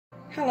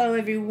Hello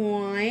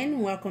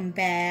everyone, welcome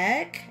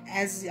back.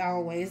 As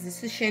always,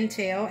 this is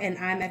Chantel and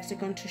I'm actually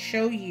going to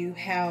show you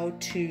how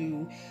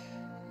to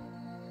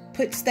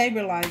put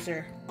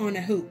stabilizer on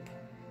a hoop.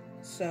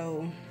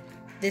 So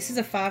this is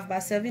a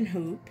 5x7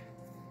 hoop.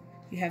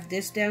 You have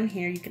this down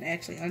here, you can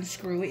actually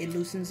unscrew it, it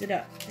loosens it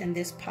up, and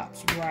this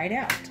pops right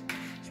out.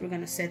 So we're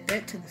going to set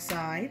that to the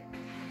side.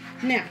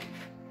 Now,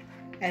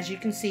 as you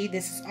can see,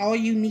 this is all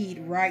you need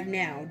right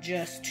now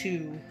just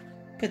to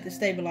put the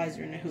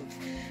stabilizer in the hoop.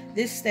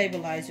 This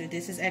stabilizer,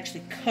 this is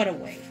actually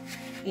cutaway,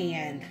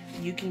 and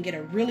you can get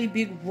a really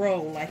big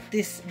roll like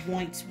this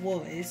once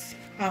was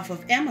off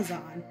of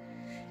Amazon.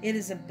 It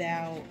is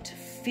about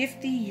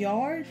 50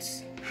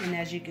 yards, and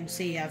as you can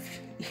see, I've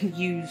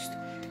used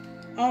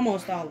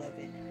almost all of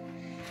it.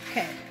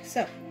 Okay,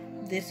 so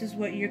this is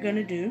what you're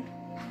gonna do.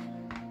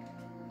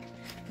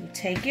 You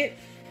take it,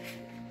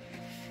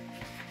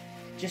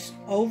 just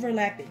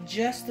overlap it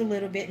just a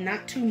little bit,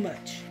 not too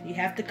much. You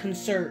have to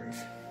conserve.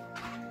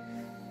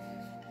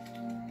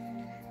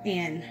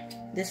 And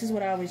this is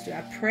what I always do. I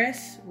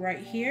press right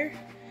here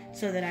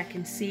so that I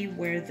can see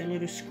where the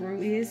little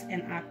screw is,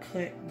 and I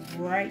cut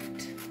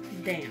right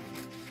down.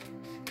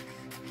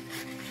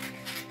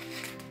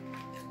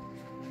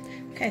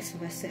 Okay, so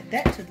let's set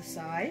that to the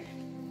side,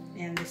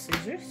 and the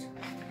scissors.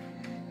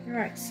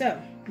 Alright,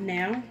 so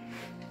now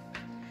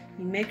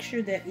you make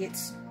sure that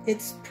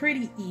it's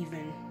pretty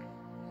even,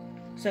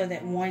 so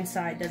that one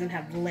side doesn't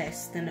have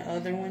less than the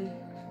other one,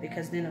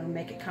 because then it'll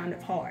make it kind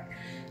of hard.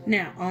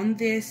 Now on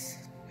this,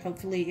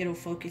 hopefully it'll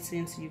focus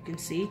in so you can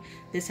see,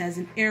 this has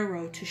an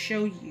arrow to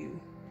show you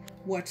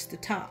what's the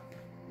top.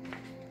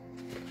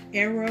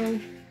 Arrow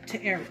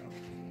to arrow.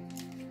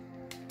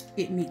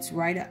 It meets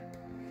right up.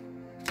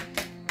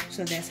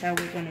 So that's how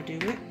we're going to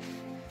do it.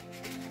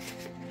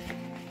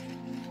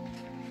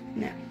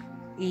 Now,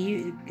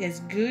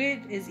 as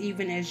good as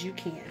even as you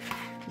can.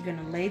 You're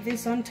going to lay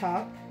this on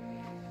top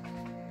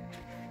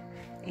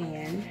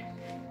and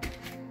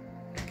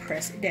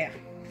press it down.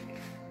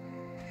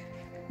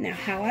 Now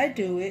how I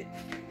do it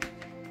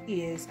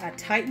is I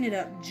tighten it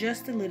up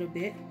just a little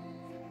bit,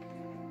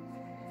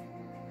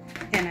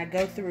 and I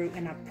go through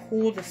and I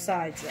pull the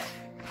sides up.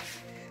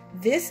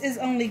 This is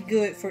only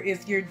good for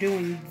if you're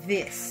doing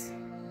this,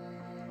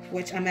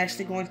 which I'm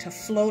actually going to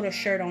float a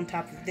shirt on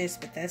top of this,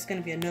 but that's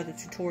going to be another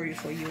tutorial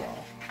for you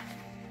all.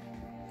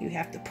 You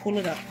have to pull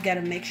it up. You got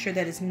to make sure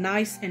that it's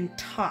nice and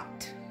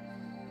taut.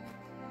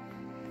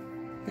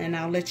 And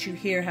I'll let you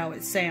hear how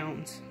it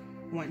sounds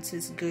once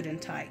it's good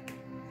and tight.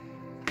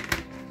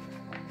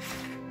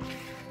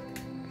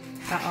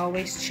 I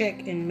always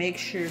check and make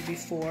sure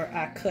before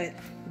I cut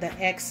the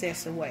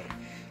excess away.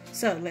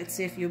 So let's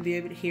see if you'll be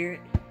able to hear it.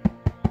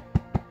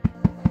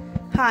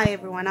 Hi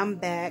everyone, I'm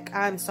back.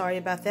 I'm sorry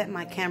about that,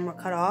 my camera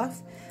cut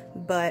off,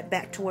 but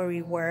back to where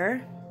we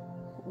were.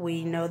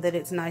 We know that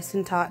it's nice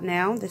and taut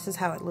now. This is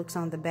how it looks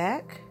on the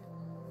back.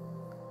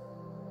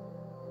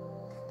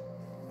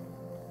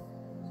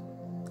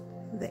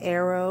 The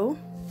arrow,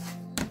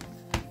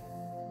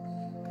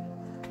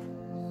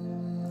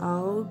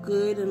 all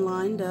good and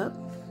lined up.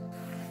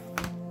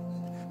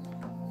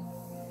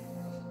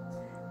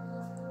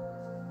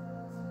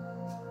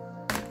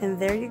 And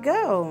there you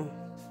go.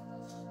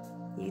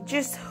 You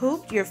just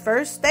hooped your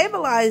first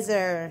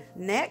stabilizer.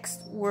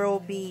 Next,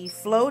 we'll be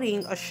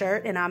floating a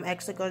shirt, and I'm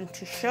actually going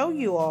to show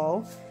you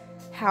all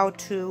how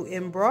to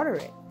embroider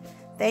it.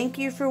 Thank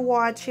you for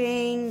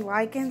watching.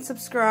 Like and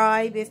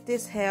subscribe if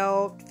this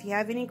helped. If you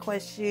have any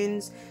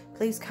questions,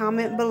 please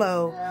comment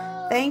below.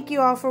 Thank you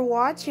all for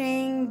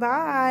watching.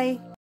 Bye.